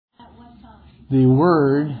the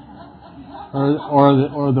Word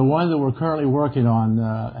or the one that we're currently working on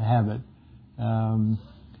habit.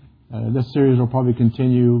 This series will probably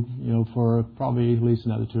continue, for probably at least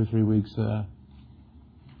another 2 or 3 weeks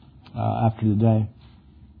after today.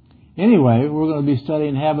 Anyway, we're going to be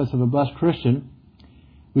studying habits of a blessed Christian.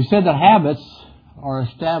 We said that habits are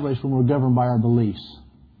established when we're governed by our beliefs.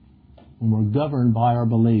 When we're governed by our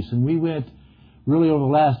beliefs. And we went, really over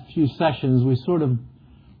the last few sessions, we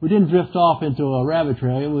didn't drift off into a rabbit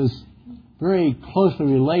trail. It was very closely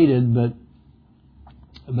related, but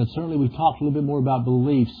certainly we talked a little bit more about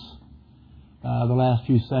beliefs the last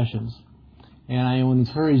few sessions. And I would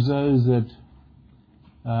encourage those that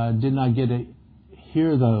did not get to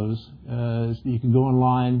hear those. You can go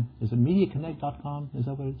online. Is it MediaConnect.com? Is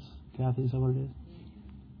that what it's, Kathy? Is that what it is?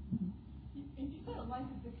 If you go to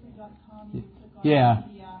lifeofvictory.com, you click on Yeah.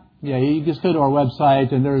 Yeah, you just go to our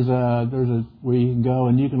website, and there's a where you can go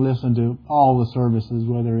and you can listen to all the services,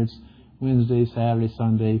 whether it's Wednesday, Saturday,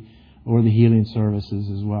 Sunday, or the healing services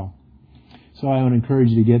as well. So I would encourage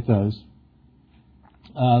you to get those.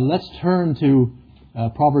 Let's turn to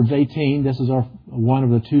Proverbs 18. This is one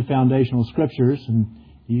of the two foundational scriptures, and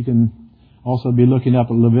you can also be looking up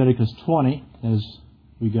at Leviticus 20 as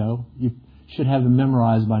we go. You should have them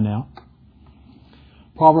memorized by now.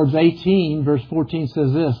 Proverbs 18, verse 14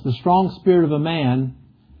 says this: "The strong spirit of a man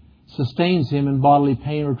sustains him in bodily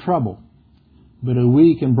pain or trouble, but a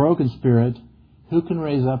weak and broken spirit, who can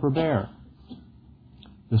raise up or bear?"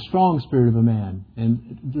 The strong spirit of a man.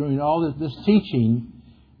 And during all this teaching,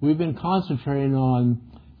 we've been concentrating on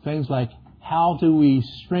things like, how do we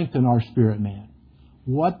strengthen our spirit man?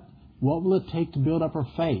 What will it take to build up our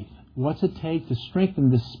faith? What's it take to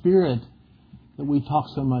strengthen the spirit that we talk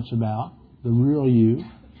so much about, the real you?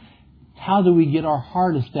 How do we get our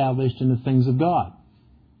heart established in the things of God?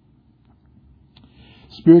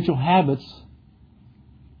 Spiritual habits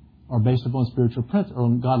are based upon spiritual or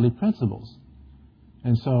godly principles.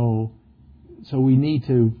 And so we need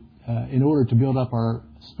to, in order to build up our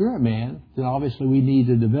spirit man, then obviously we need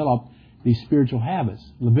to develop these spiritual habits.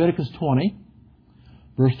 Leviticus 20,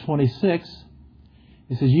 verse 26,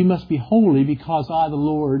 it says, "You must be holy because I, the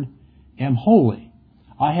Lord, am holy.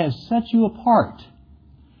 I have set you apart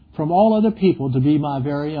from all other people to be my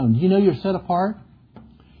very own." Do you know you're set apart?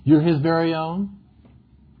 You're His very own.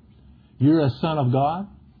 You're a son of God.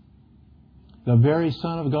 The very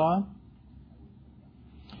Son of God.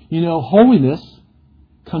 Holiness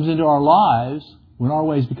comes into our lives when our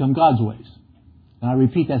ways become God's ways. And I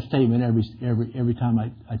repeat that statement every time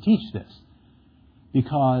I teach this.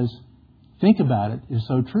 Because, think about it, it's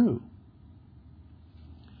so true.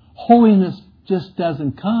 Holiness just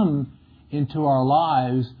doesn't come into our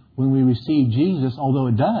lives when we receive Jesus, although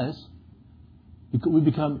it does. We could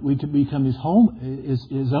become His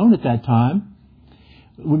own at that time.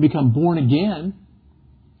 We become born again.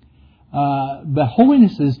 But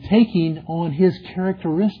holiness is taking on His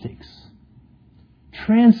characteristics,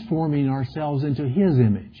 transforming ourselves into His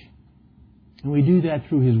image. And we do that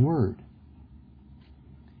through His Word.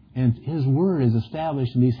 And His Word is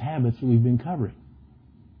established in these habits that we've been covering.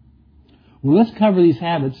 Well, let's cover these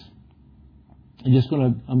habits. I'm just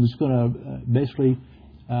going to basically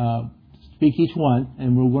speak each one,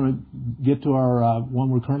 and we're going to get to our one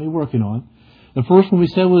we're currently working on. The first one we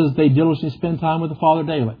said was they diligently spend time with the Father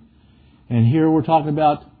daily. And here we're talking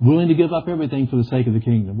about willing to give up everything for the sake of the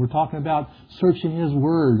kingdom. We're talking about searching His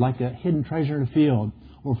Word like a hidden treasure in a field,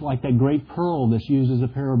 or like that great pearl that's used as a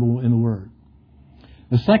parable in the Word.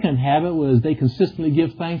 The second habit was they consistently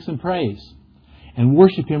give thanks and praise and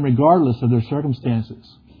worship Him regardless of their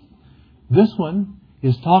circumstances. This one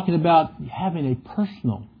is talking about having a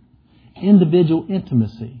personal, individual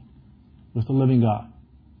intimacy with the living God.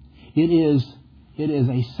 It is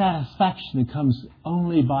a satisfaction that comes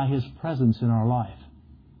only by His presence in our life.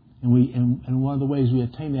 And one of the ways we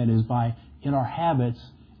attain that is in our habits,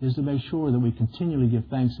 is to make sure that we continually give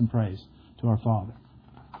thanks and praise to our Father.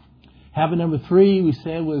 Habit number 3, we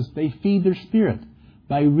said, was they feed their spirit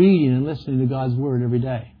by reading and listening to God's Word every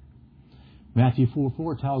day. Matthew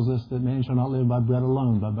 4:4 tells us that man shall not live by bread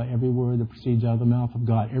alone, but by every word that proceeds out of the mouth of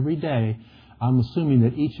God. Every day, I'm assuming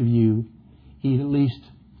that each of you eat at least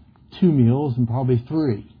 2 meals and probably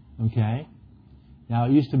 3. Okay? Now,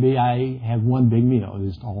 it used to be I have one big meal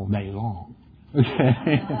just all day long.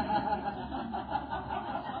 Okay?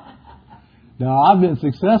 Now, I've been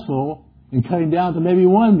successful in cutting down to maybe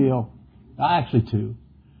 1 meal. Actually 2.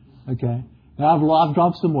 Okay? Now, I've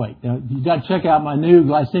dropped some weight. Now, you've got to check out my new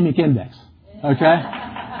glycemic index. Okay?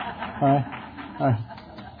 All right.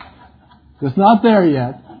 It's not there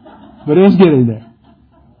yet, but it's getting there.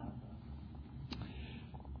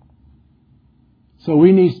 So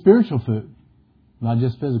we need spiritual food, not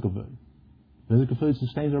just physical food. Physical food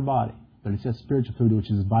sustains our body, but it's that spiritual food which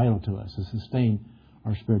is vital to us to sustain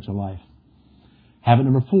our spiritual life. Habit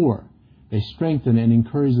number 4, they strengthen and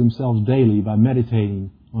encourage themselves daily by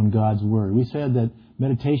meditating on God's Word. We said that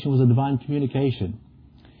meditation was a divine communication.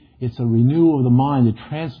 It's a renewal of the mind that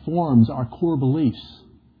transforms our core beliefs.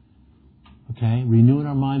 Okay? Renewing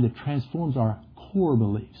our mind that transforms our core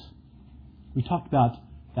beliefs. We talked about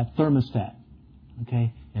that thermostat.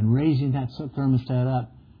 Okay? And raising that thermostat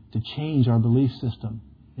up to change our belief system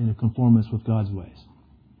into conformance with God's ways.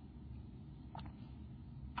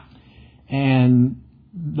 And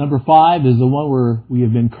number 5 is the one where we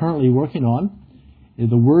have been currently working on.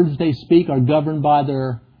 The words they speak are governed by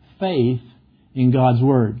their faith in God's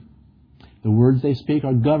Word. The words they speak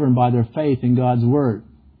are governed by their faith in God's Word.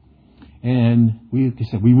 And we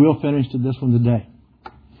said we will finish this one today.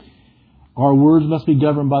 Our words must be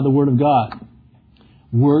governed by the Word of God.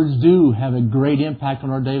 Words do have a great impact on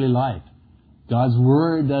our daily life. God's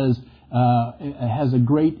Word has a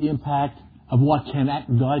great impact of what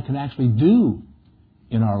God can actually do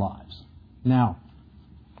in our lives. Now,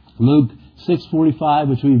 Luke 6:45,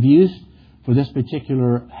 which we've used for this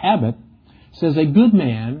particular habit, says, "A good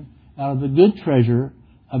man out of the good treasure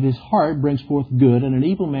of his heart brings forth good, and an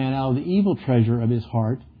evil man out of the evil treasure of his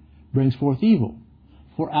heart brings forth evil.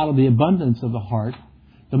 For out of the abundance of the heart,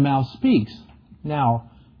 the mouth speaks." Now,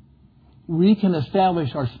 we can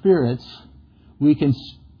establish our spirits, we can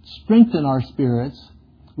strengthen our spirits,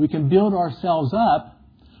 we can build ourselves up,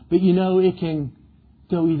 but it can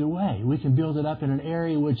go either way. We can build it up in an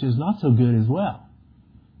area which is not so good as well.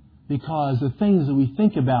 Because the things that we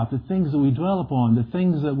think about, the things that we dwell upon, the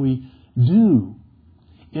things that we do,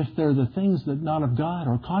 if they're the things that not of God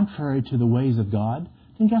or contrary to the ways of God,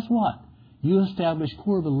 then guess what? You establish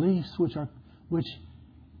core beliefs which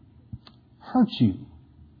hurt you.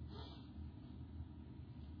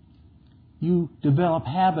 You develop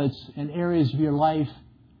habits in areas of your life,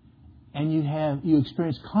 and you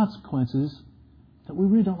experience consequences that we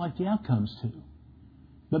really don't like the outcomes to.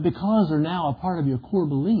 But because they're now a part of your core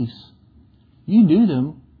beliefs, you do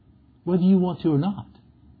them whether you want to or not.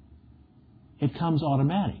 It comes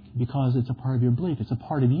automatic because it's a part of your belief. It's a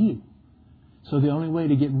part of you. So the only way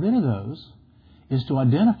to get rid of those is to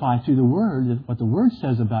identify through the Word what the Word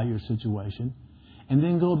says about your situation, and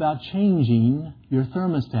then go about changing your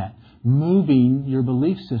thermostat, moving your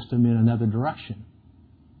belief system in another direction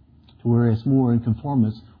to where it's more in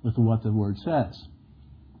conformance with what the Word says.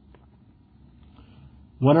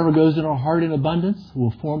 Whatever goes in our heart in abundance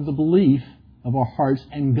will form the belief of our hearts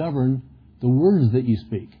and govern the words that you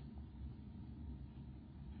speak.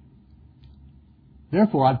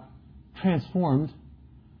 Therefore, I've transformed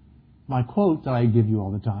my quote that I give you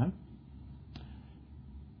all the time.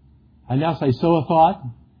 I now say, sow a thought,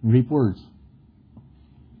 reap words.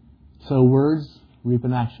 Sow words, reap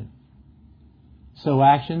an action. Sow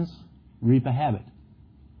actions, reap a habit.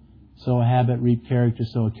 Sow a habit, reap character.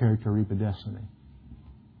 Sow a character, reap a destiny.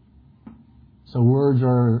 So words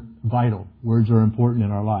are vital. Words are important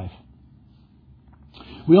in our life.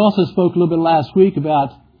 We also spoke a little bit last week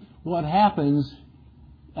about what happens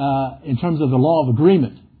in terms of the law of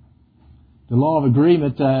agreement. The law of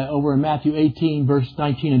agreement over in Matthew 18, verse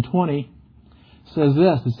 19 and 20 says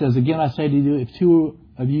this. It says, "Again I say to you, if two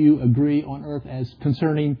of you agree on earth as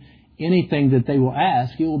concerning anything that they will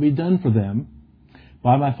ask, it will be done for them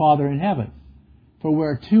by my Father in heaven. For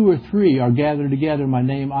where 2 or 3 are gathered together in my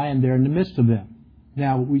name, I am there in the midst of them."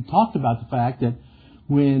 Now, we talked about the fact that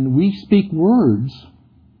when we speak words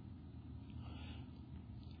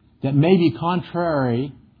that may be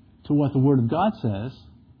contrary to what the Word of God says,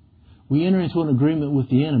 we enter into an agreement with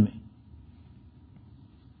the enemy.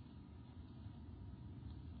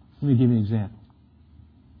 Let me give you an example.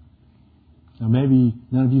 Now, maybe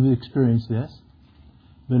none of you have experienced this,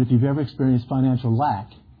 but if you've ever experienced financial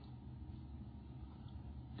lack,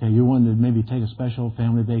 okay, you're wanting to maybe take a special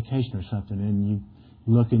family vacation or something, and you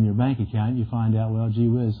look in your bank account and you find out, well, gee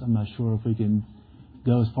whiz, I'm not sure if we can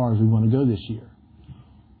go as far as we want to go this year.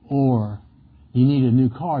 Or you need a new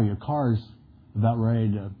car. Your car's about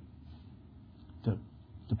ready to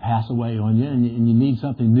pass away on you, and you need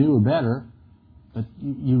something new or better, but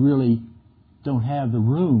you really don't have the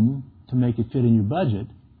room to make it fit in your budget.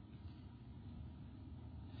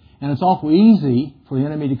 And it's awful easy for the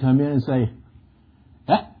enemy to come in and say,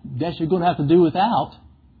 that you're going to have to do without.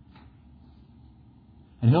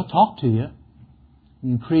 And he'll talk to you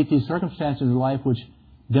and create these circumstances in life which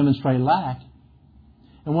demonstrate lack.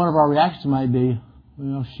 And one of our reactions might be,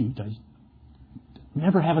 well, shoot, I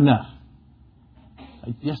never have enough.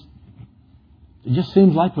 I just It just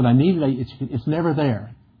seems like what I need, it's never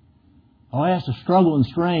there. Oh, I have to struggle and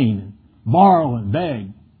strain and borrow and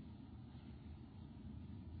beg.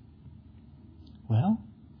 Well,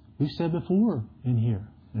 we've said before in here,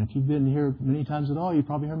 and if you've been here many times at all, you've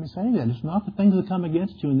probably heard me say that. It's not the things that come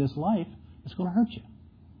against you in this life that's going to hurt you.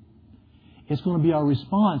 It's going to be our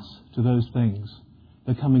response to those things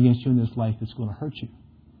that come against you in this life that's going to hurt you.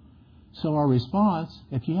 So our response,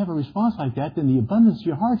 if you have a response like that, then the abundance of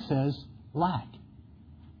your heart says lack.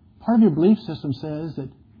 Part of your belief system says that,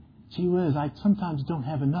 gee whiz, I sometimes don't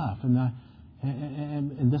have enough,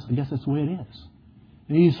 and this, I guess that's the way it is.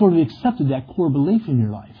 And you sort of accepted that core belief in your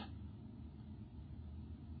life.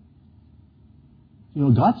 You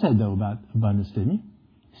know, God said, though, about abundance, didn't He?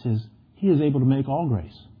 He says, He is able to make all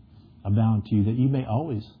grace abound to you, that you may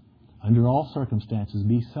always, under all circumstances,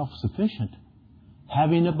 be self-sufficient,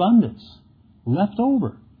 having abundance left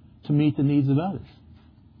over to meet the needs of others.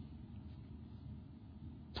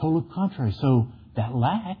 Totally contrary. So that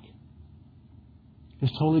lack is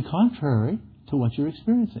totally contrary to what you're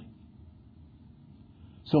experiencing.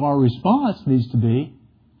 So our response needs to be,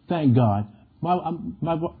 thank God.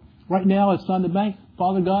 Right now it's on the bank.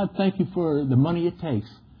 Father God, thank you for the money it takes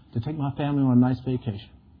to take my family on a nice vacation.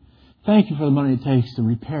 Thank you for the money it takes to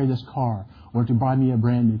repair this car or to buy me a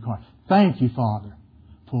brand new car. Thank you, Father,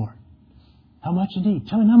 for it. How much you need?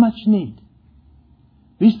 Tell me how much you need.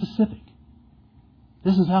 Be specific.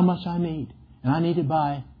 This is how much I need. And I need it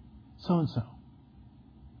by so-and-so.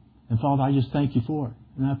 And Father, I just thank you for it.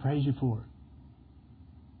 And I praise you for it.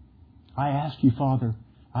 I ask you, Father,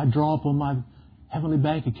 I draw upon my heavenly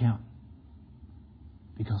bank account.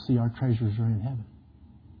 Because, see, our treasures are in heaven.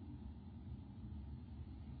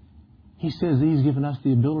 He says He's given us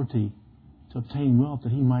the ability to obtain wealth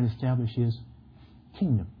that He might establish His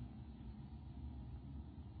kingdom.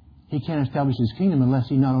 He can't establish His kingdom unless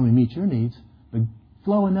He not only meets your needs, but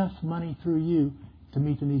flow enough money through you to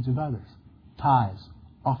meet the needs of others. Tithes,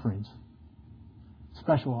 offerings,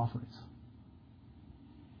 special offerings.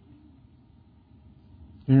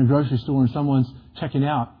 You're in a grocery store and someone's checking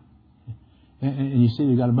out, and you see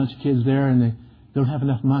they've got a bunch of kids there and they don't have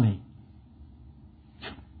enough money.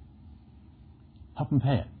 Help them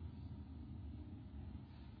pay it.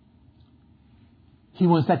 He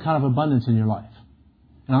wants that kind of abundance in your life.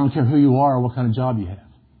 And I don't care who you are or what kind of job you have.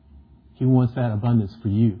 He wants that abundance for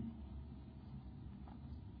you.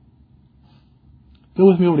 Go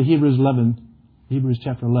with me over to Hebrews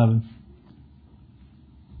chapter 11.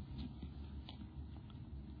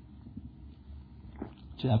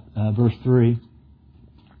 Verse 3.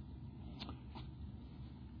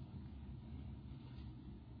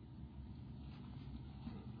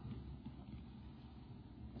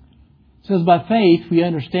 It says, by faith we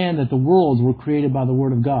understand that the worlds were created by the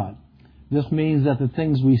Word of God. This means that the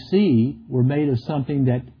things we see were made of something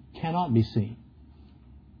that cannot be seen.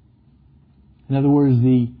 In other words,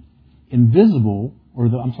 the visible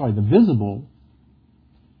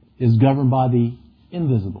is governed by the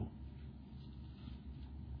invisible.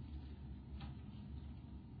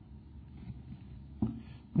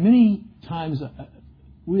 Many times,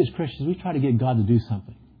 we as Christians, we try to get God to do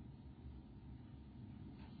something.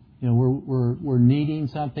 You know, we're needing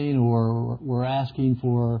something, or we're asking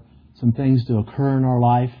for some things to occur in our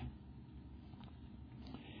life.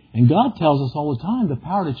 And God tells us all the time the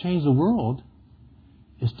power to change the world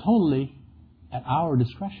is totally at our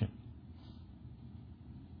discretion.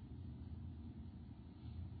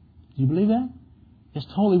 Do you believe that? It's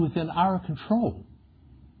totally within our control.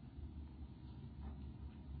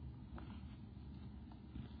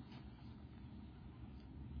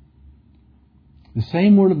 The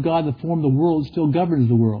same Word of God that formed the world still governs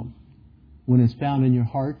the world when it's found in your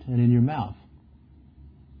heart and in your mouth.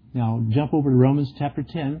 Now, jump over to Romans chapter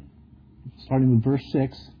 10, starting with verse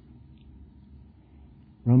 6.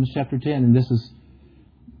 Romans chapter 10, and this is,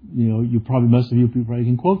 most of you probably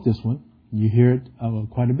can quote this one. You hear it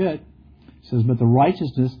quite a bit. It says, but the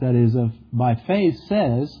righteousness that is by faith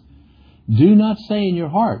says, do not say in your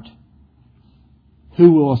heart,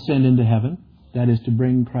 who will ascend into heaven, that is to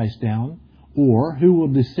bring Christ down, or who will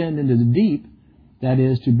descend into the deep, that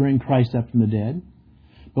is to bring Christ up from the dead.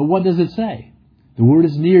 But what does it say? The word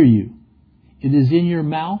is near you. It is in your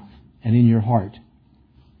mouth and in your heart.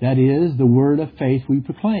 That is the word of faith we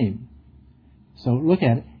proclaim. So look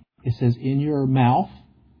at it. It says in your mouth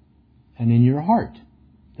and in your heart.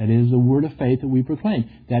 That is the word of faith that we proclaim.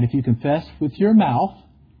 That if you confess with your mouth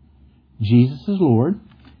Jesus is Lord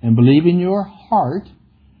and believe in your heart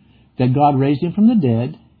that God raised Him from the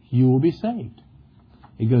dead, you will be saved.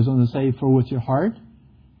 It goes on to say, for with your heart,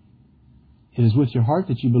 it is with your heart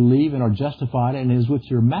that you believe and are justified, and it is with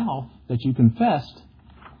your mouth that you confessed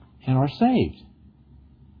and are saved.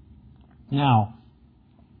 Now,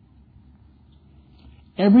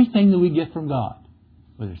 everything that we get from God,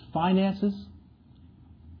 whether it's finances,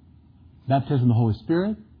 baptism of the Holy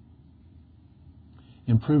Spirit,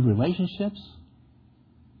 improved relationships,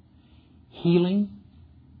 healing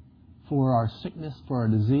for our sickness, for our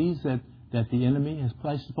disease that the enemy has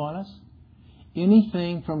placed upon us,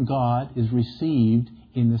 anything from God is received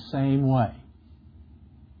in the same way.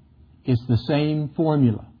 It's the same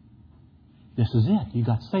formula. This is it. You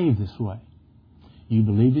got saved this way. You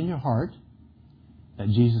believed in your heart that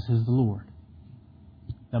Jesus is the Lord.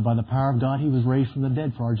 That by the power of God He was raised from the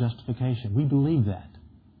dead for our justification. We believe that.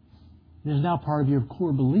 It is now part of your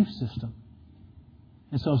core belief system.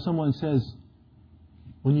 And so if someone says,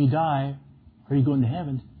 when you die, are you going to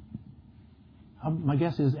heaven? My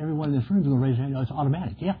guess is everyone in this room is going to raise their hand. Oh, it's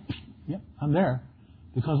automatic. Yeah, I'm there.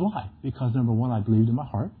 Because why? Because number one, I believed in my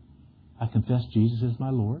heart. I confessed Jesus as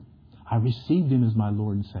my Lord. I received Him as my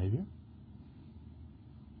Lord and Savior.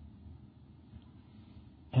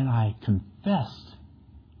 And I confessed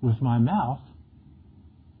with my mouth,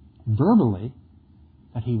 verbally,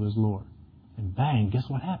 that He was Lord. And bang, guess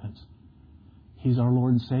what happens? He's our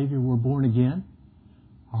Lord and Savior. We're born again.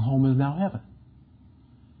 Our home is now heaven.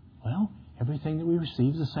 Well, everything that we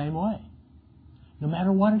receive is the same way. No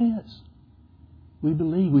matter what it is. We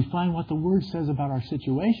believe, we find what the Word says about our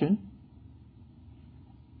situation,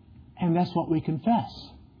 and that's what we confess.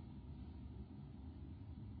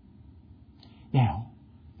 Now,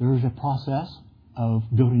 there is a process of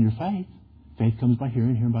building your faith. Faith comes by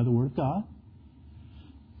hearing, hearing by the Word of God.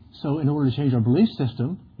 So in order to change our belief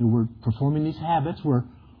system, we're performing these habits, we're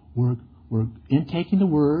intaking the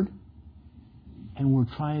Word, and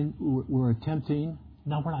we're attempting,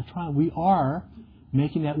 no, we're not trying, we are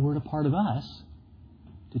making that Word a part of us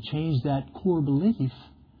to change that core belief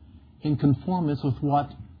in conformance with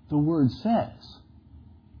what the Word says.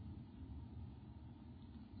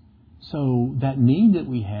 So that need that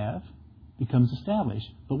we have becomes established.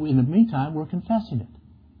 But in the meantime, we're confessing it.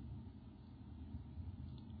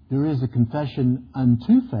 There is a confession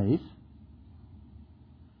unto faith,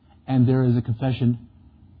 and there is a confession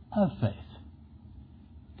of faith.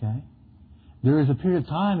 Okay? There is a period of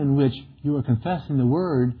time in which you are confessing the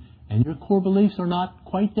Word, and your core beliefs are not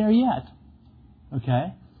quite there yet.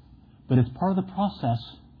 Okay? But it's part of the process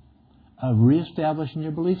of reestablishing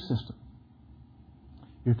your belief system.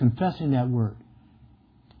 You're confessing that Word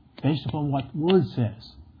based upon what Word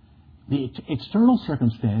says. The external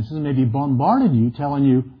circumstances may be bombarding you, telling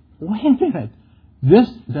you, wait a minute, this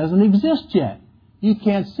doesn't exist yet. You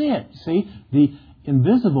can't see it. See, the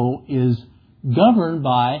invisible is governed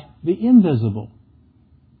by the invisible.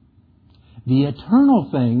 The eternal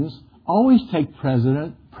things always take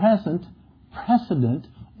precedent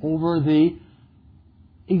over the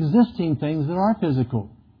existing things that are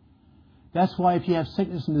physical. That's why if you have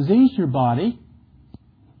sickness and disease in your body,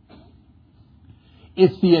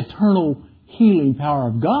 it's the eternal healing power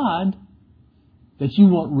of God that you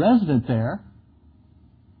want resident there,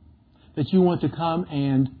 that you want to come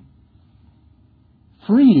and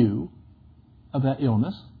free you of that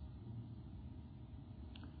illness.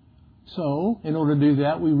 So, in order to do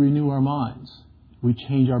that, we renew our minds. We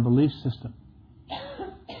change our belief system.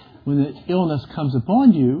 When the illness comes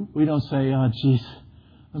upon you, we don't say, oh, geez,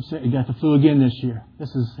 I'm sick, I got the flu again this year.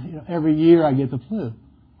 This is, every year I get the flu.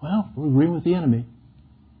 Well, we're agreeing with the enemy.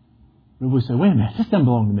 But we say, wait a minute, this doesn't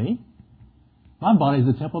belong to me. My body is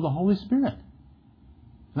the temple of the Holy Spirit.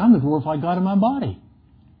 And I'm the glorified God in my body.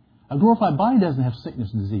 A glorified body doesn't have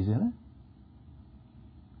sickness and disease in it.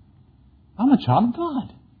 I'm a child of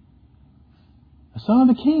God. A son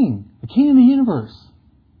of the King of the universe.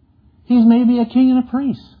 He's made me a king and a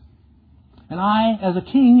priest. And I, as a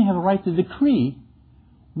king, have a right to decree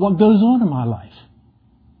what goes on in my life.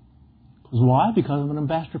 Because why? Because I'm an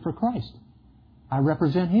ambassador for Christ. I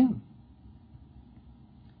represent Him.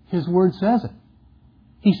 His Word says it.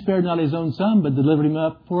 He spared not His own Son, but delivered Him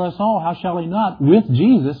up for us all. How shall He not, with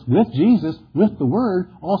Jesus, with the Word,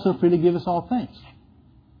 also freely give us all things?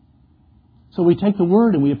 So we take the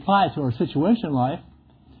Word and we apply it to our situation in life.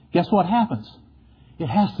 Guess what happens? It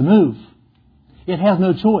has to move. It has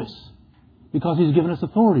no choice. Because He's given us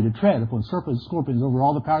authority to tread upon serpents and scorpions over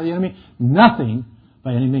all the power of the enemy. Nothing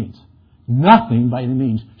by any means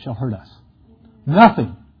shall hurt us.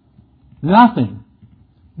 Nothing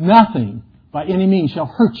by any means shall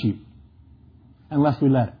hurt you unless we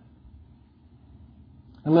let it.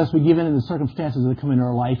 Unless we give in to the circumstances that come into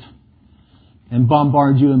our life and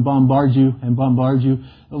bombard you.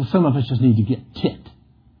 Well, some of us just need to get kicked.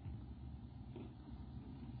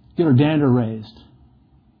 Get our dander raised.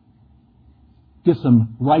 get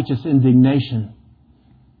some righteous indignation.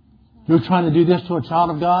 You're trying to do this to a child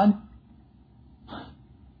of God?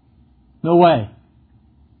 No way.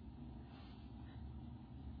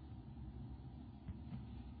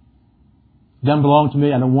 Doesn't belong to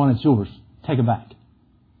me. I don't want it. It's yours. Take it back.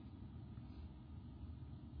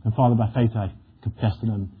 And Father, by faith I confess that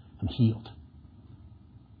I'm healed.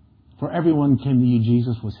 For everyone who came to you,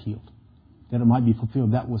 Jesus was healed. That it might be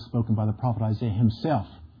fulfilled, that was spoken by the prophet Isaiah himself.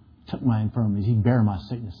 Took my infirmities. He bare my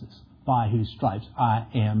sicknesses. By whose stripes I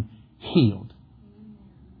am healed.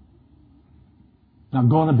 Now, I'm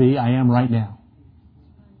going to be, I am right now.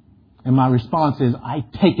 And my response is, I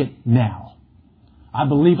take it now. I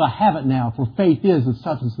believe I have it now, for faith is the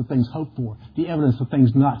substance of things hoped for, the evidence of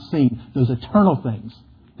things not seen, those eternal things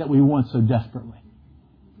that we want so desperately.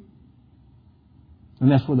 And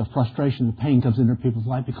that's where the frustration, the pain comes into people's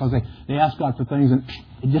life, because they ask God for things and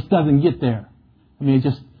it just doesn't get there. I mean, it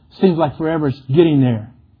just seems like forever it's getting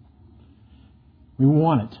there. We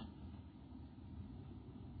want it.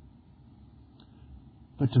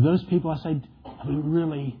 But to those people, I say, have we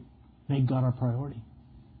really made God our priority?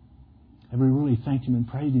 Have we really thanked Him and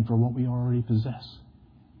praised Him for what we already possess?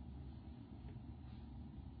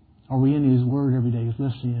 Are we in His Word every day,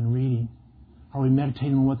 listening and reading? Are we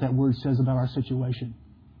meditating on what that Word says about our situation?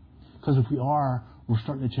 Because if we are, we're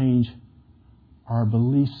starting to change our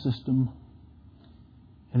belief system.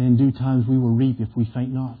 And in due times we will reap if we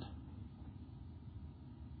faint not.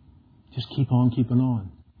 Just keep on keeping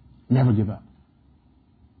on. Never give up.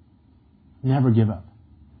 Never give up.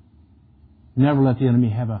 Never let the enemy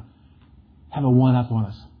have a one-up on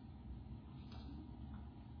us.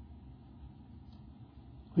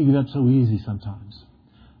 We give up so easy sometimes.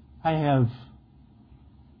 I have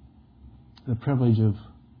the privilege of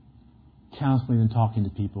counseling and talking to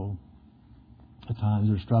people at times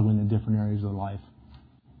who are struggling in different areas of life.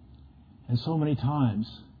 And so many times,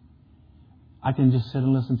 I can just sit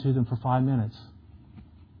and listen to them for 5 minutes.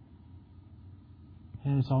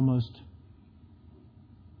 And it's almost,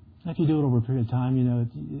 if you do it over a period of time, you know,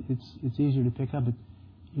 it's easier to pick up. But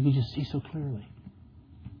you can just see so clearly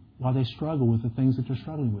why they struggle with the things that they're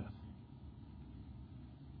struggling with.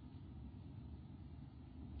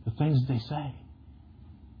 The things that they say.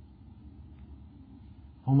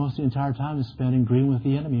 Almost the entire time is spent agreeing with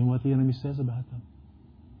the enemy and what the enemy says about them.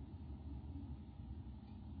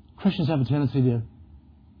 Christians have a tendency to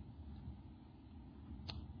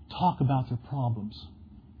talk about their problems.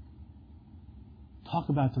 Talk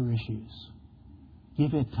about their issues.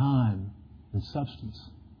 Give it time and substance.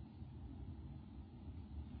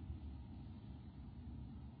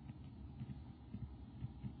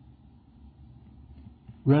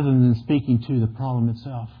 Rather than speaking to the problem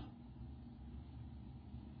itself.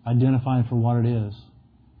 Identifying for what it is.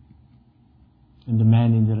 And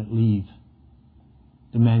demanding that it leave.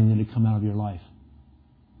 Demanding that it come out of your life.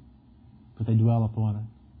 But they dwell upon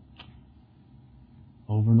it.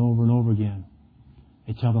 Over and over and over again.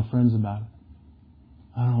 They tell their friends about it.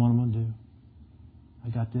 I don't know what I'm going to do. I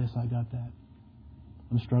got this, I got that.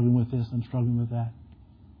 I'm struggling with this, I'm struggling with that.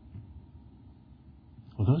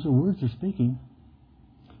 Well, those are words they're speaking.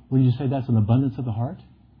 Would you say that's an abundance of the heart?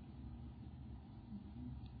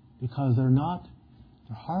 Because their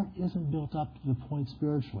heart isn't built up to the point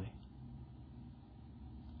spiritually.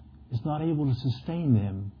 It's not able to sustain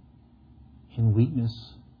them in weakness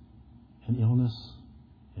and illness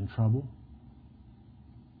and trouble.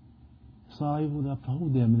 It's not able to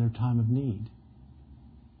uphold them in their time of need.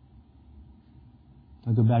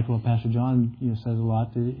 I go back to what Pastor John says a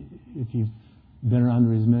lot. That if you've been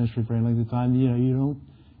under his ministry for any length of time,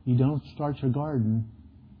 you don't start your garden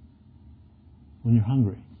when you're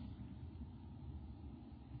hungry.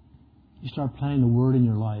 You start planting the Word in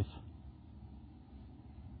your life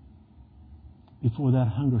before that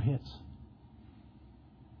hunger hits.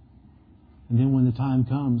 And then when the time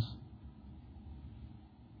comes,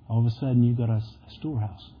 all of a sudden you've got a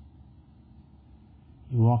storehouse.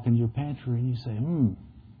 You walk into your pantry and you say,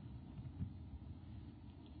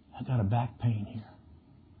 I got a back pain here.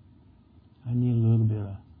 I need a little bit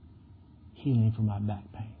of healing for my back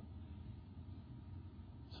pain.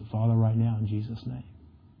 So Father, right now in Jesus' name,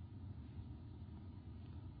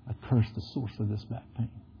 I curse the source of this back pain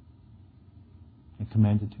and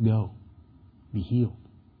command it to go, be healed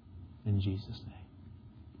in Jesus' name.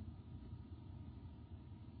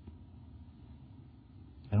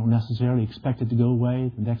 I don't necessarily expect it to go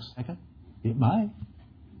away the next second. It might.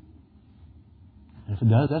 And if it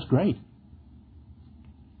does, that's great.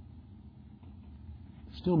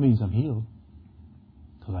 It still means I'm healed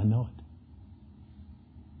because I know it.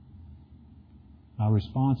 My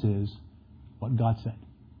response is what God said.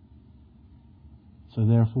 So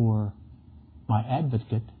therefore, my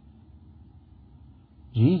advocate,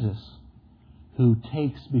 Jesus, who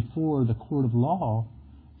takes before the court of law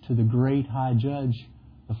to the great high judge,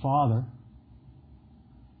 the Father,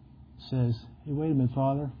 says, hey, wait a minute,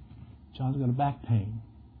 Father, John's got a back pain.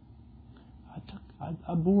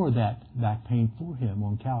 I bore that back pain for him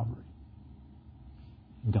on Calvary.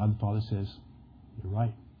 And God the Father says, you're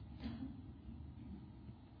right.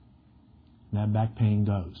 And that back pain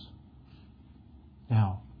goes.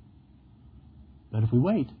 Now, but if we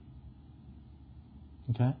wait,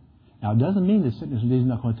 okay? Now, it doesn't mean that sickness and disease is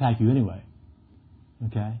not going to attack you anyway,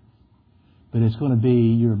 okay? But it's going to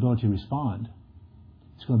be your ability to respond.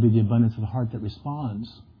 It's going to be the abundance of the heart that responds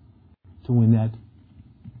to when that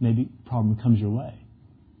maybe problem comes your way,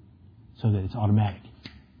 so that it's automatic.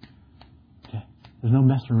 Okay? There's no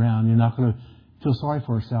messing around. You're not going to feel sorry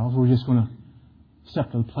for ourselves. We're just going to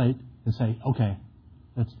step to the plate and say, okay,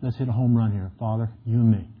 let's hit a home run here. Father, you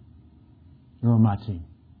and me. You're on my team.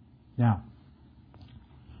 Now,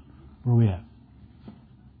 where are we at?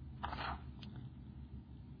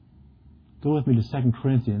 Go with me to 2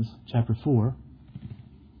 Corinthians chapter 4.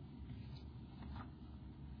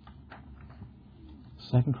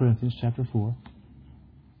 2 Corinthians chapter 4.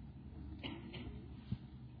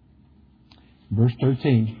 Verse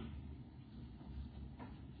 13.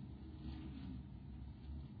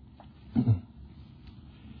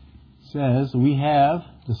 Says, we have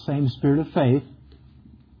the same spirit of faith.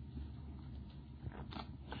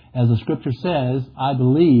 As the scripture says, I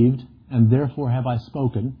believed, and therefore have I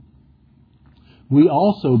spoken. We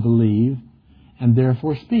also believe, and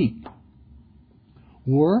therefore speak.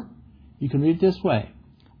 Or, you can read it this way.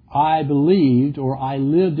 I believed, or I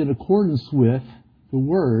lived in accordance with the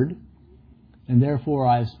Word, and therefore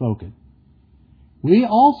I have spoken. We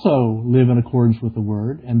also live in accordance with the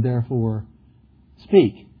Word, and therefore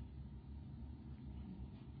speak.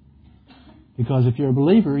 Because if you're a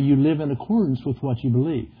believer, you live in accordance with what you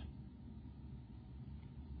believe.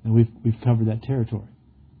 And we've covered that territory.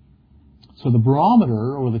 So the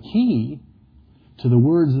barometer, or the key to the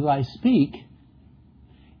words that I speak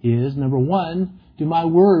is, number one, do my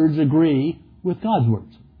words agree with God's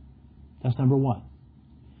words? That's number one.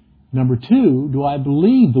 Number two, do I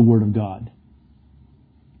believe the Word of God?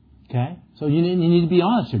 Okay? So you need to be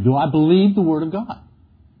honest here. Do I believe the Word of God?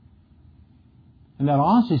 And that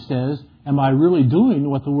honesty says, am I really doing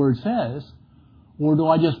what the Word says? Or do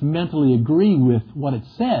I just mentally agree with what it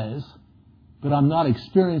says, but I'm not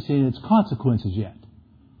experiencing its consequences yet?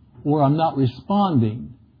 Or I'm not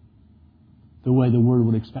responding the way the Word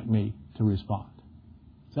would expect me to respond.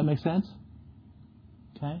 Does that make sense?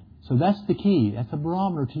 Okay? So that's the key. That's the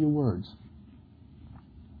barometer to your words.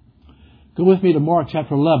 Go with me to Mark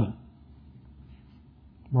chapter 11.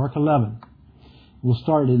 Mark 11. We'll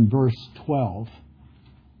start in verse 12.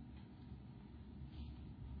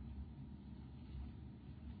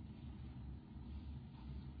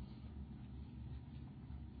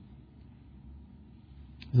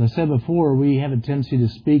 As I said before, we have a tendency to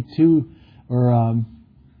speak to, or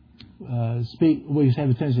we have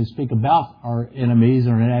a tendency to speak about our enemies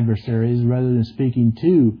or our adversaries rather than speaking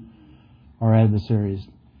to our adversaries.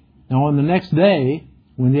 Now on the next day,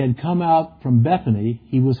 when they had come out from Bethany,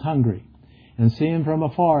 he was hungry. And seeing from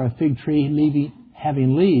afar a fig tree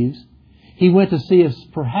having leaves, he went to see if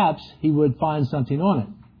perhaps he would find something on it.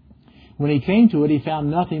 When he came to it, he found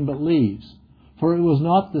nothing but leaves, for it was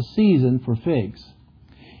not the season for figs.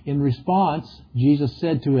 In response, Jesus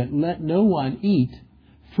said to it, let no one eat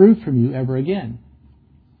fruit from you ever again.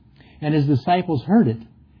 And his disciples heard it,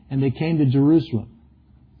 and they came to Jerusalem.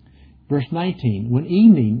 Verse 19, when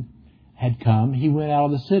evening had come, he went out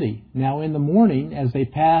of the city. Now in the morning, as they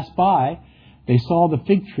passed by, they saw the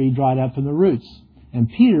fig tree dried up from the roots. And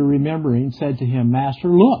Peter, remembering, said to him, Master,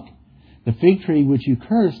 look, the fig tree which you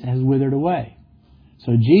cursed has withered away.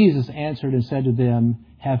 So Jesus answered and said to them,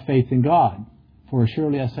 have faith in God. For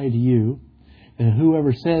surely I say to you, that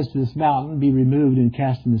whoever says to this mountain, be removed and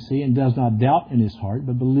cast in the sea, and does not doubt in his heart,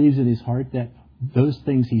 but believes in his heart that those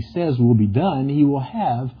things he says will be done, he will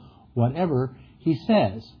have whatever he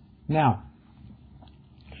says. Now,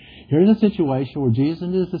 here's a situation where Jesus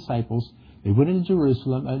and his disciples, they went into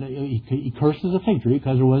Jerusalem, and he curses a fig tree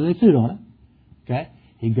because there wasn't any food on it. Okay?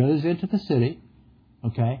 He goes into the city,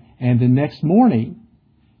 okay, and the next morning,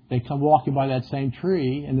 they come walking by that same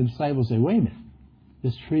tree, and the disciples say, wait a minute.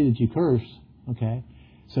 This tree that you curse, okay.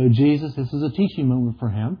 So Jesus, this is a teaching moment for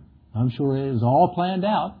him. I'm sure it was all planned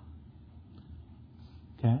out.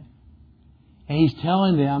 Okay. And he's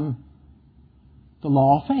telling them the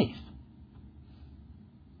law of faith.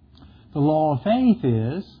 The law of faith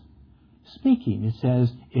is, speaking. It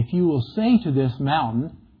says, if you will say to this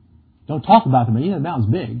mountain, don't talk about the mountain. You know, the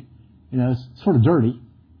mountain's big. You know, it's sort of dirty.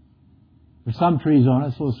 There's some trees on it.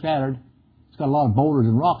 It's a little scattered. It's got a lot of boulders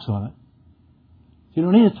and rocks on it. So you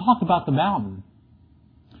don't need to talk about the mountain.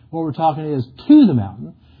 What we're talking is to the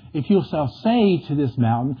mountain. If you'll say to this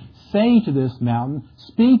mountain, say to this mountain,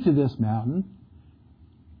 speak to this mountain,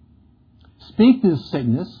 speak to this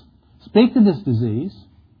sickness, speak to this disease,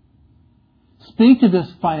 speak to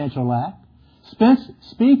this financial lack,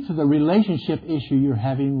 speak to the relationship issue you're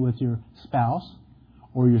having with your spouse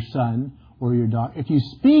or your son or your daughter. If you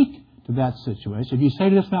speak to that situation, if you say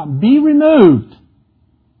to this mountain, be removed,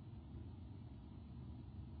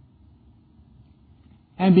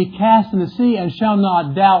 and be cast in the sea, and shall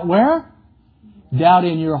not doubt where? Doubt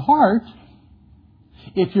in your heart.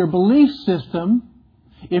 If your belief system,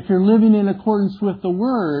 if you're living in accordance with the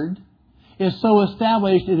Word, is so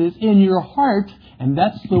established it is in your heart, and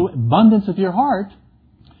that's the abundance of your heart,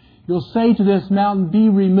 you'll say to this mountain, be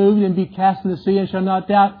removed and be cast in the sea, and shall not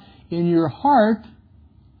doubt in your heart,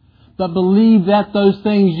 but believe that those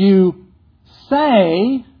things you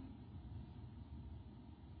say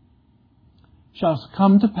shall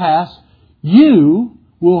come to pass. You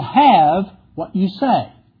will have what you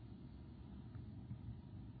say.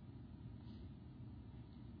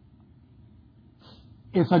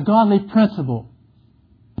 It's a godly principle.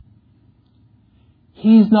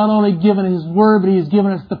 He's not only given His Word, but He's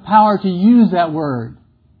given us the power to use that Word.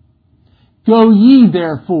 Go ye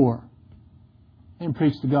therefore and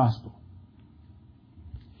preach the gospel.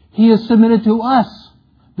 He has submitted to us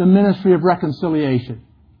the ministry of reconciliation.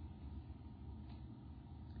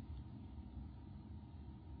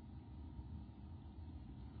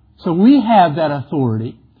 So we have that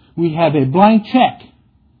authority. We have a blank check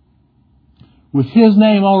with His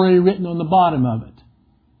name already written on the bottom of it.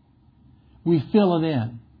 We fill it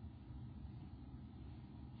in.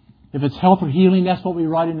 If it's health or healing, that's what we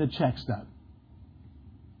write in the check stub.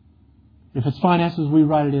 If it's finances, we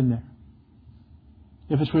write it in there.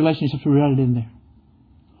 If it's relationships, we write it in there.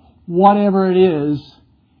 Whatever it is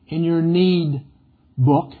in your need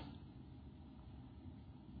book,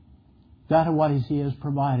 that is what He has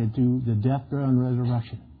provided through the death, burial, and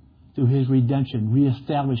resurrection. Through His redemption,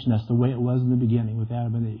 reestablishing us the way it was in the beginning with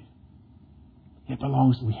Adam and Eve. It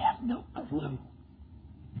belongs, we have no clue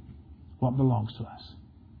what belongs to us.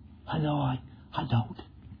 I know I don't.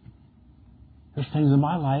 There's things in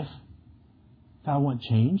my life that I want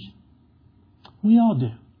changed. We all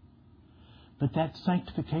do. But that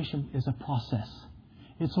sanctification is a process.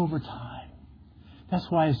 It's over time. That's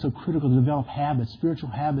why it's so critical to develop habits, spiritual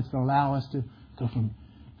habits that allow us to go from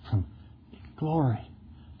glory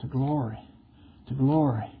to glory to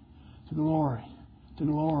glory to glory to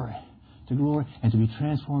glory to glory, and to be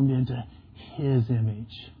transformed into His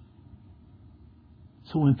image.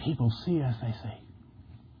 So when people see us, they say,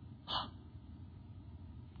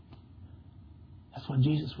 that's what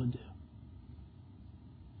Jesus would do.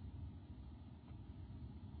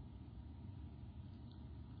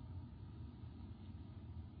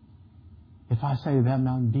 If I say to that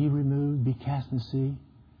mountain, be removed, be cast in the sea,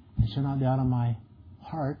 and shall not doubt in my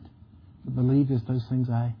heart, but believe that those things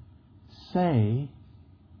I say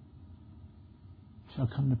shall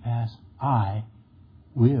come to pass, I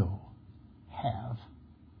will have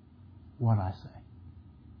what I say.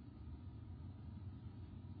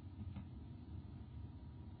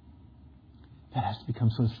 That has to become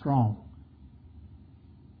so strong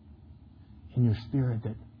in your spirit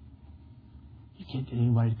that you can't get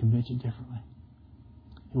anybody to convince you differently.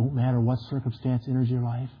 It won't matter what circumstance enters your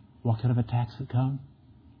life, what kind of attacks that come.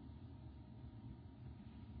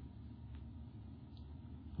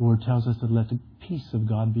 The Word tells us to let the peace of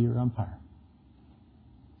God be your umpire.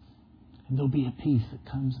 And there'll be a peace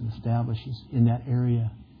that comes and establishes in that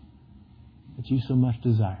area that you so much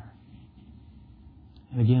desire.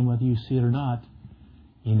 And again, whether you see it or not,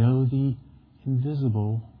 you know the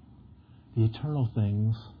invisible, the eternal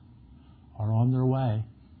things are on their way.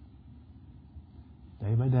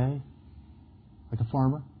 Day by day, like a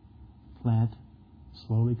farmer, plant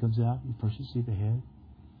slowly comes out. You first you see the head,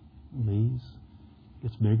 leaves,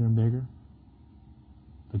 gets bigger and bigger.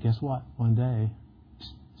 But guess what? One day,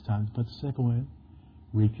 it's time to put the sickle in,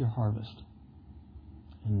 reap your harvest.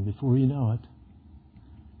 And before you know it,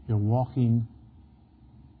 you're walking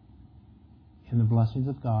in the blessings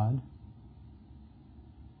of God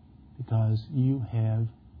because you have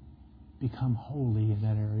become holy in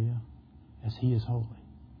that area as He is holy.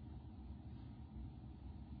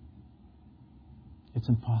 It's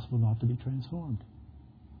impossible not to be transformed.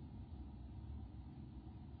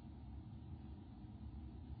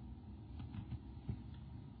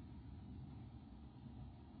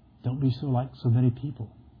 be so like so many people.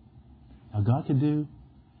 Now God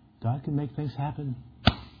can make things happen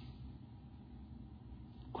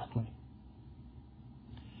quickly.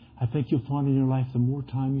 I think you'll find in your life the more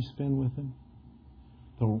time you spend with Him,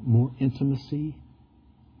 the more intimacy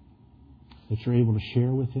that you're able to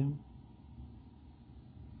share with Him,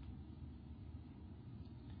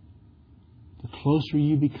 the closer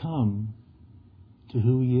you become to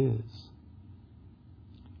who He is,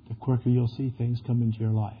 the quicker you'll see things come into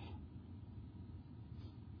your life.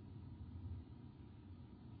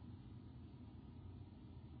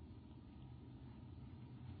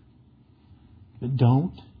 But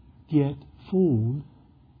don't get fooled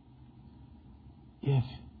if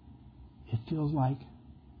it feels like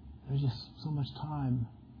there's just so much time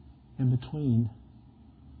in between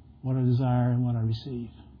what I desire and what I receive.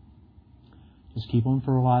 Just keep on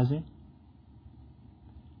fertilizing.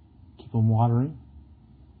 Keep on watering.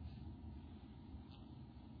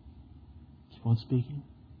 Keep on speaking.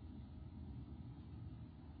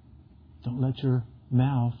 Don't let your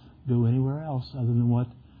mouth go anywhere else other than what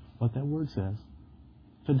that word says.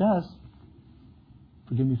 If it does,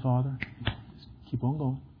 forgive me, Father. Just keep on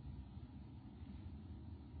going.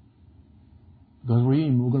 Because we're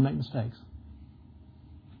going to make mistakes.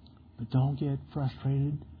 But don't get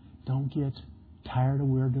frustrated. Don't get tired of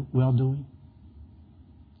well-doing.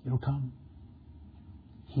 It'll come.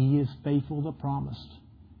 He is faithful to promised.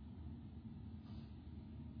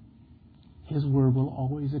 His word will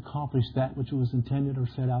always accomplish that which it was intended or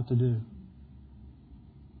set out to do.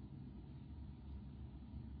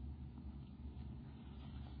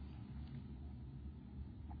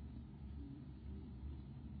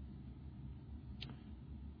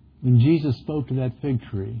 When Jesus spoke to that fig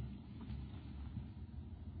tree,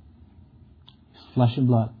 flesh and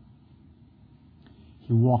blood,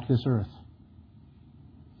 He walked this earth.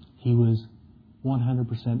 He was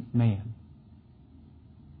 100% man.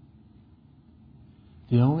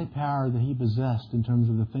 The only power that He possessed in terms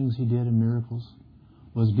of the things He did and miracles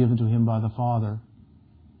was given to Him by the Father.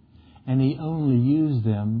 And He only used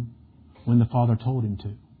them when the Father told Him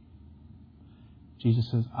to.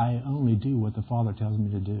 Jesus says, I only do what the Father tells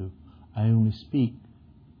me to do. I only speak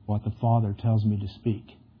what the Father tells me to speak.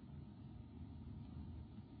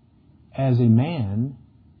 As a man,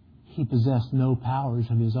 He possessed no powers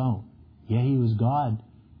of His own. Yeah, He was God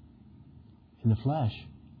in the flesh,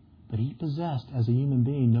 but He possessed, as a human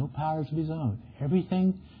being, no powers of His own.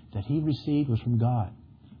 Everything that He received was from God,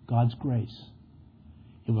 God's grace.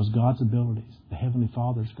 It was God's abilities, the Heavenly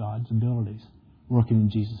Father's God's abilities, working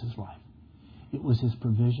in Jesus' life. It was His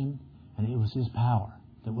provision and it was His power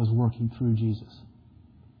that was working through Jesus.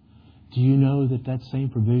 Do you know that that same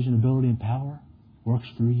provision, ability, and power works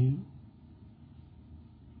through you?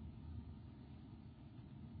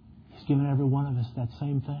 He's given every one of us that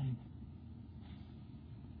same thing.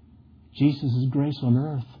 Jesus' grace on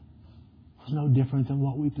earth was no different than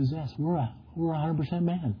what we possess. We're 100%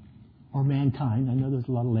 man, or mankind. I know there's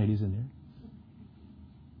a lot of ladies in there.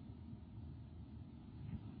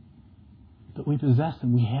 But we possess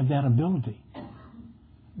them. We have that ability.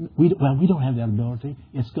 We don't have that ability.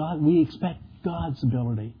 It's God. We expect God's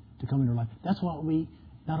ability to come into our life. That's what we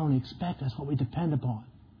not only expect, that's what we depend upon.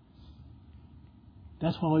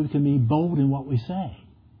 That's why we can be bold in what we say.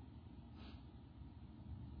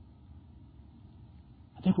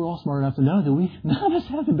 I think we're all smart enough to know that none of us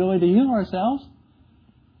have the ability to heal ourselves.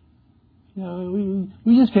 You know,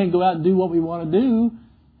 we just can't go out and do what we want to do.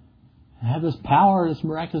 Have this power, this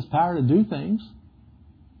miraculous power to do things.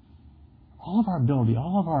 All of our ability,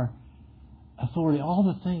 all of our authority, all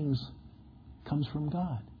the things comes from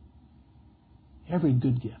God. Every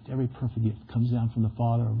good gift, every perfect gift comes down from the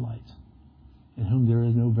Father of lights, in whom there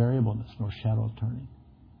is no variableness nor shadow of turning.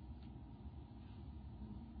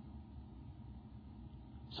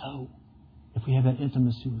 So, if we have that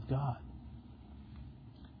intimacy with God,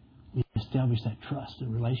 we establish that trust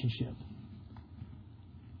and relationship.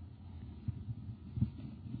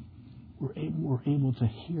 We're able to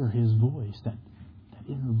hear His voice, that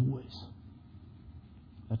inner voice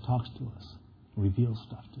that talks to us, reveals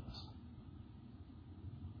stuff to us.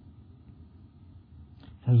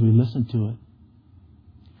 As we listen to it,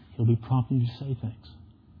 He'll be prompting you to say things,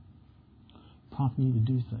 prompting you to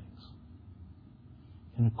do things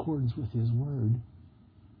in accordance with His Word,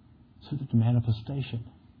 so that the manifestation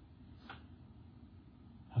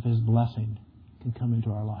of His blessing can come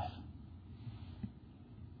into our life.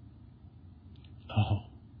 Oh.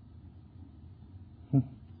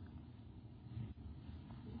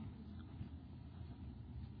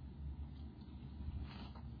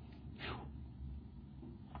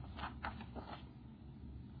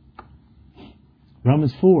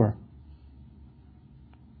 Romans 4,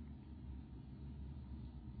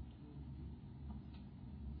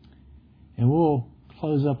 And we'll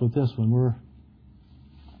close up with this one.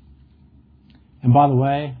 And by the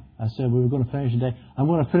way, I said we were going to finish today. I'm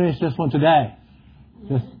going to finish this one today.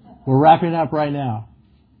 We're wrapping up right now.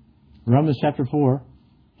 Romans chapter 4.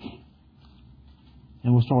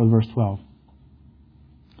 And we'll start with verse 12.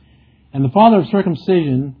 And the father of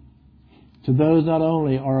circumcision to those not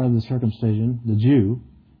only are of the circumcision, the Jew,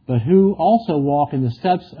 but who also walk in the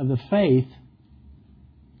steps of the faith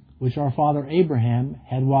which our father Abraham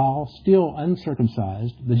had while still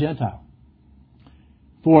uncircumcised, the Gentile.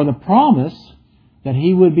 For the promise that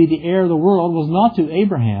he would be the heir of the world was not to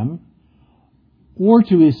Abraham or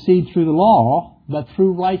to his seed through the law, but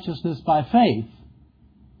through righteousness by faith.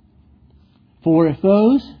 For if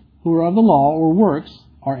those who are of the law or works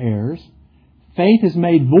are heirs, faith is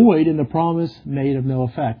made void and the promise made of no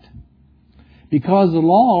effect. Because the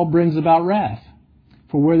law brings about wrath.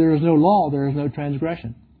 For where there is no law, there is no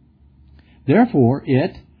transgression. Therefore,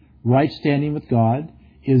 right standing with God,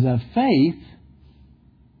 is of faith,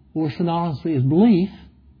 or synonymously is belief,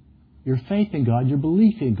 your faith in God, your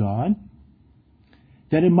belief in God,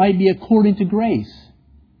 that it might be according to grace,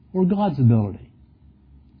 or God's ability,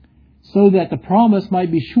 so that the promise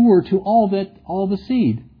might be sure to all the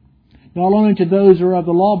seed, not only to those who are of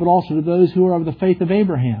the law, but also to those who are of the faith of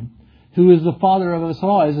Abraham, who is the father of us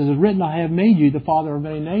all. As it is written, I have made you the father of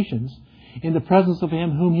many nations, in the presence of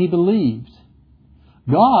him whom he believed.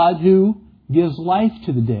 God, who gives life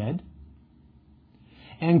to the dead,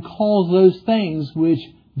 and calls those things which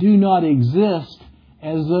do not exist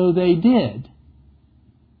as though they did.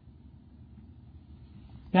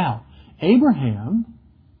 Now, Abraham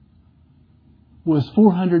was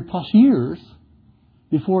 400 plus years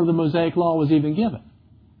before the Mosaic Law was even given.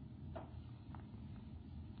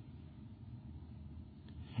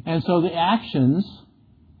 And so the actions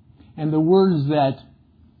and the words that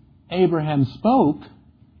Abraham spoke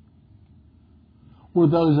were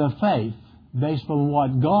those of faith, based on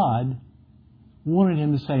what God wanted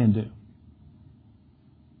him to say and do.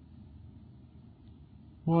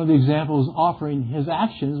 One of the examples offering his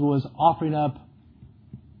actions was offering up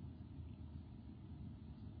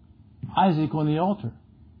Isaac on the altar.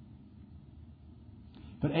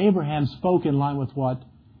 But Abraham spoke in line with what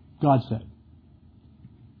God said.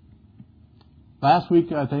 Last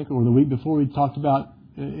week, I think, or the week before, we talked about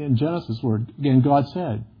in Genesis where, again, God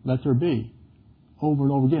said, let there be. Over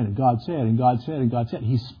and over again. And God said, and God said, and God said.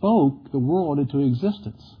 He spoke the world into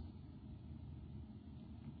existence.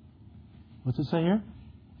 What's it say here?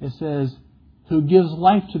 It says, who gives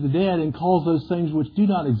life to the dead and calls those things which do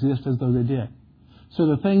not exist as though they did. So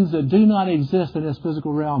the things that do not exist in this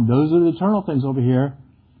physical realm, those are the eternal things over here,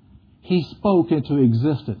 he spoke into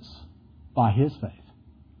existence by his faith.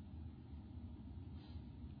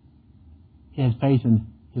 He had faith in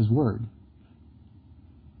his word.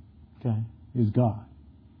 Okay? Is God.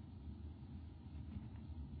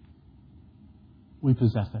 We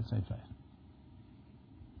possess that same faith.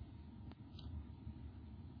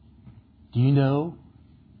 Do you know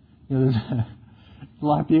there's a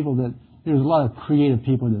lot of people there's a lot of creative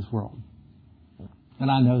people in this world.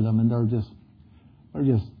 And I know them, and they're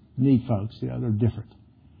just neat folks, they're different.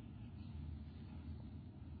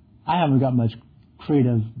 I haven't got much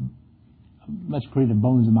creative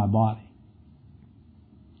bones in my body.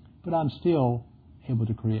 But I'm still able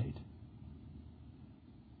to create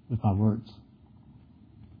with my words.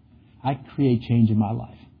 I can create change in my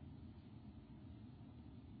life.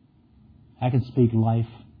 I can speak life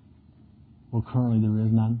where currently there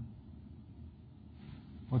is none.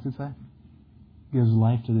 What's it say? Gives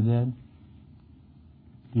life to the dead.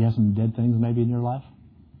 Do you have some dead things maybe in your life?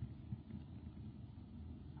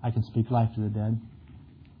 I can speak life to the dead.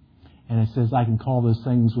 And it says I can call those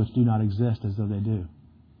things which do not exist as though they do.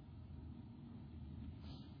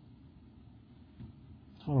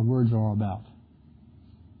 That's what our words are all about.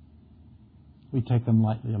 We take them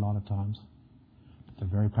lightly a lot of times. But they're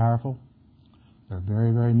very powerful. They're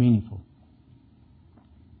very, very meaningful.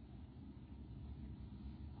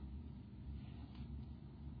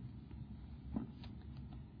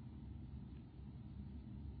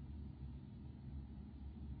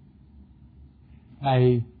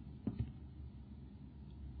 I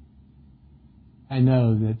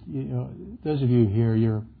know that those of you here,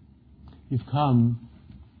 you've come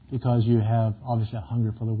because you have obviously a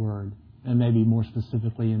hunger for the Word, and maybe more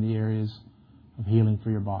specifically in the areas of healing for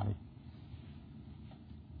your body.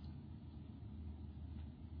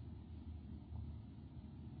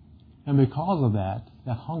 And because of that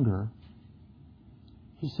hunger,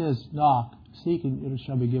 He says, knock, seek and it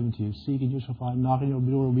shall be given to you. Seek and you shall find. Knock and your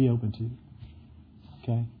door will be open to you.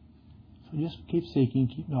 Okay? So just keep seeking,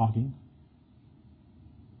 keep knocking.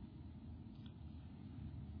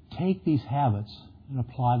 take these habits and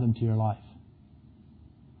apply them to your life.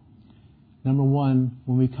 Number one,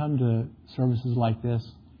 when we come to services like this,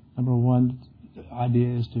 number one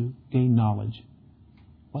idea is to gain knowledge.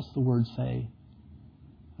 What's the Word say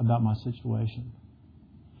about my situation?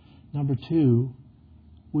 Number two,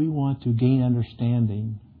 we want to gain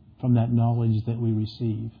understanding from that knowledge that we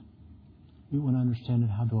receive. We want to understand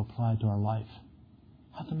how to apply it to our life,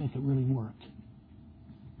 how to make it really work.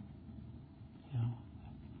 You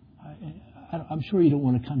know, I'm sure you don't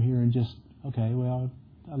want to come here and just, okay, well,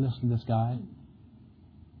 I listen to this guy.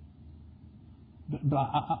 But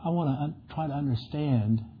I want to try to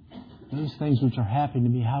understand those things which are happening to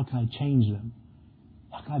me. How can I change them?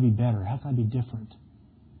 How can I be better? How can I be different?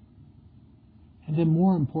 And then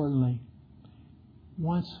more importantly,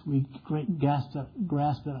 once we grasp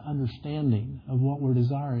that understanding of what we're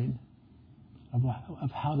desiring,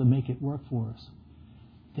 of how to make it work for us,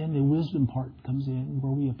 then the wisdom part comes in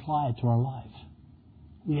where we apply it to our life.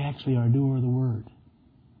 We actually are a doer of the Word.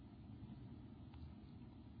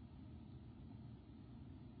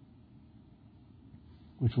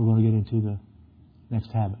 Which we're going to get into the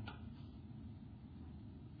next habit.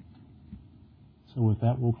 So with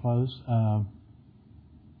that, we'll close.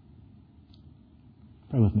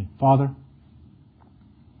 Pray with me. Father,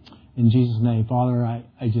 in Jesus' name, Father,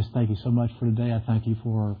 I just thank you so much for today. I thank you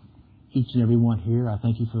for each and every one here. I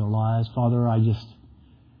thank you for their lives. Father, I just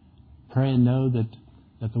pray and know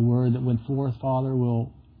that the word that went forth, Father,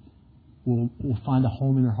 will find a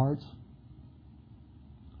home in their hearts.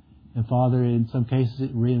 And Father, in some cases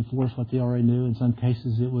it reinforced what they already knew. In some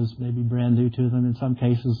cases it was maybe brand new to them. In some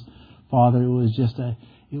cases, Father, it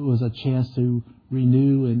was a chance to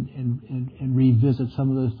renew and revisit some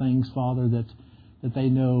of those things, Father, that they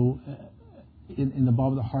know in the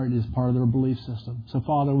bottom of the heart is part of their belief system. So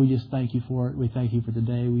Father, we just thank you for it. We thank you for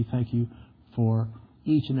today. We thank you for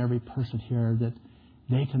each and every person here, that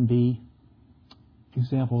they can be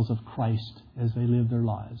examples of Christ as they live their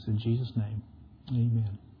lives. In Jesus' name,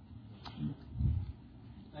 amen.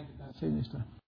 Thank you, Pastor. See you next time.